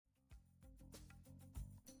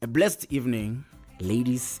A blessed evening,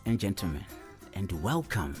 ladies and gentlemen, and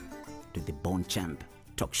welcome to the Born Champ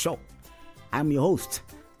Talk Show. I'm your host,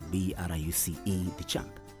 BRUCE the Champ.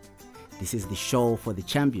 This is the show for the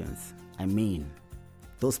champions. I mean,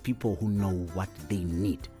 those people who know what they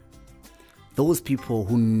need. Those people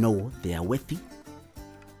who know they are worthy,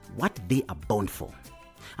 what they are born for.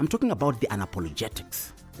 I'm talking about the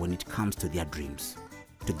unapologetics when it comes to their dreams,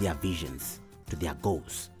 to their visions, to their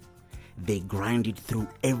goals. They grind it through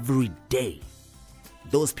every day.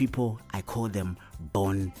 Those people, I call them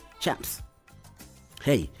born champs.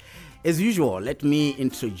 Hey, as usual, let me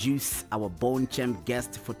introduce our born champ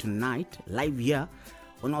guest for tonight, live here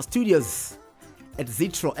on our studios at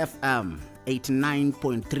Zitro FM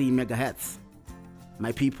 89.3 megahertz.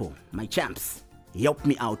 My people, my champs, help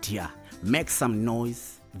me out here. Make some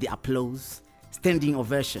noise, the applause, standing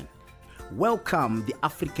ovation. Welcome the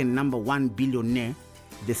African #1 billionaire,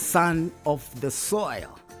 the son of the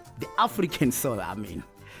soil, the African soil, the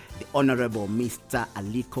Honorable Mr.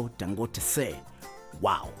 Aliko Dangote Say.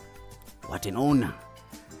 Wow, what an honor.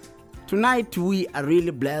 Tonight we are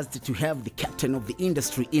really blessed to have the captain of the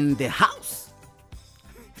industry in the house.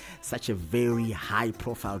 Such a very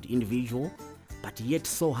high-profile individual, but yet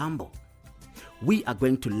so humble. We are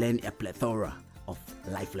going to learn a plethora of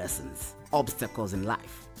life lessons, obstacles in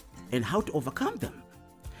life, and how to overcome them.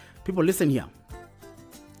 People, listen here.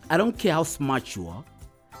 I don't care how smart you are,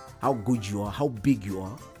 how good you are, how big you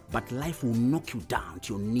are, but life will knock you down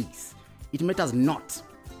to your knees. It matters not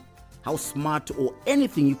how smart or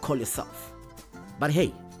anything you call yourself. But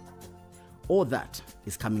hey, all that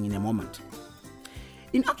is coming in a moment.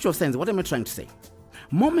 In actual sense, what am I trying to say?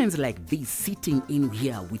 Moments like this, sitting in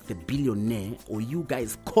here with the billionaire or you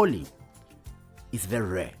guys calling, is very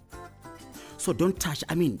rare. So don't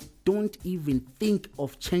don't even think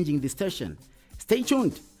of changing the station. Stay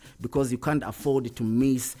tuned, because you can't afford to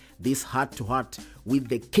miss this heart-to-heart with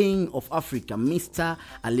the king of Africa, Mr.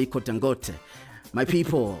 Aliko Dangote. My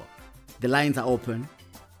people, the lines are open.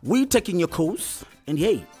 We're taking your calls, and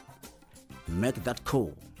hey, make that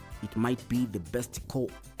call. It might be the best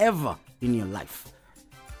call ever in your life.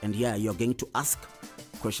 And yeah, you're going to ask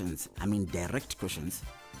questions, direct questions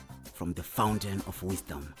from the fountain of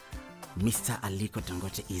wisdom. Mr. Aliko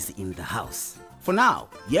Dangote is in the house. For now,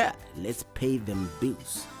 yeah, let's pay them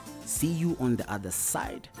bills. See you on the other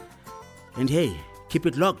side. And hey, keep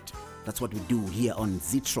it locked. That's what we do here on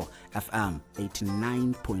Zitro FM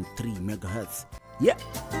 89.3 megahertz. Yeah.